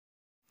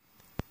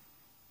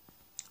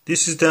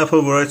This is the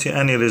apple variety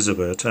Annie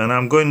Elizabeth, and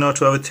I'm going now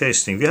to have a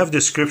tasting. We have a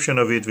description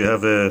of it, we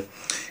have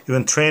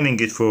even training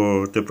it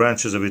for the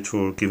branches of it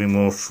for giving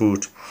more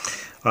fruit.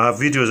 I have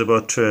videos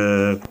about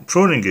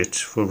pruning it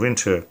for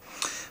winter.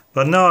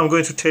 But now I'm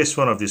going to taste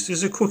one of these. This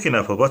is a cooking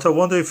apple, but I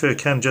wonder if I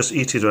can just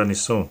eat it on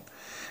its own.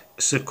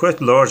 It's a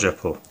quite large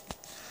apple.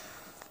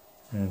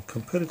 And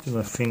compare it with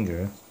my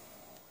finger.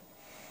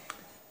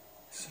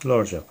 It's a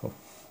large apple.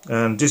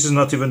 And this is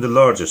not even the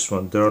largest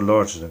one. There are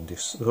larger than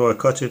this. So I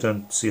cut it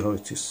and see how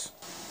it is.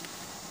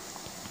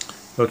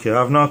 Okay,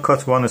 I've now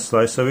cut one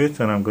slice of it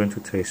and I'm going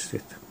to taste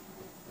it.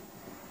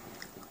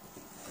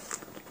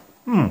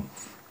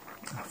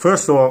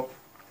 First of all,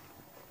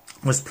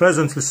 it's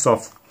pleasantly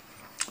soft.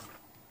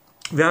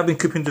 We have been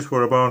keeping this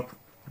for about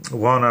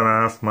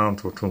 1.5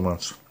 months or 2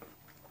 months.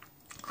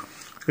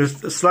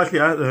 It's slightly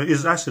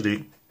is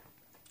acidic,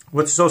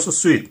 but it's also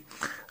sweet.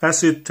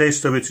 Acid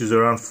taste of it is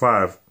around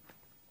 5.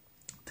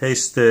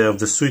 Taste of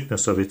the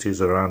sweetness of it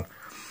is around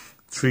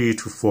 3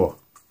 to 4.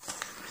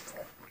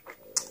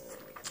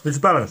 It's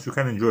balanced, you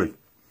can enjoy it.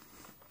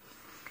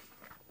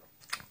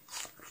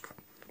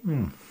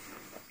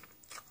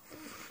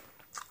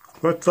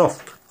 Quite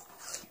soft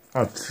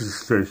at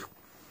this stage.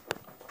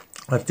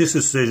 At this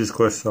stage it's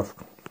quite soft.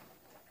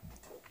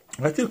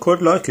 I actually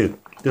quite like it.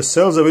 The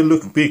cells of it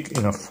look big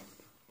enough.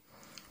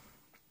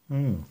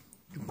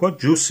 Quite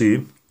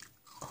juicy.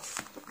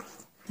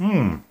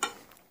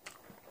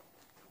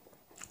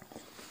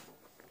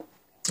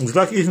 It's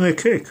like eating a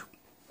cake.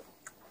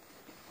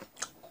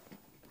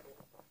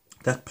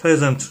 That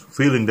pleasant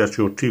feeling that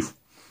your teeth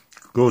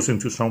goes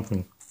into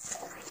something.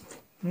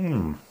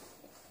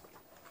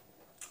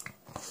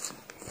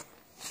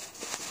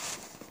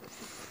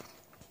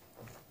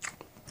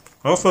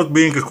 I thought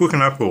being a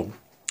cooking apple,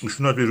 it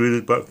should not be really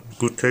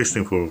good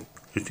tasting for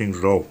eating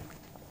raw,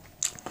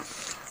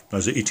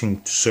 as eating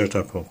dessert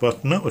apple.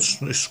 But no,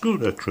 it's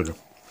good actually,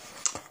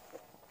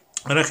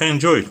 and I can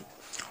enjoy it.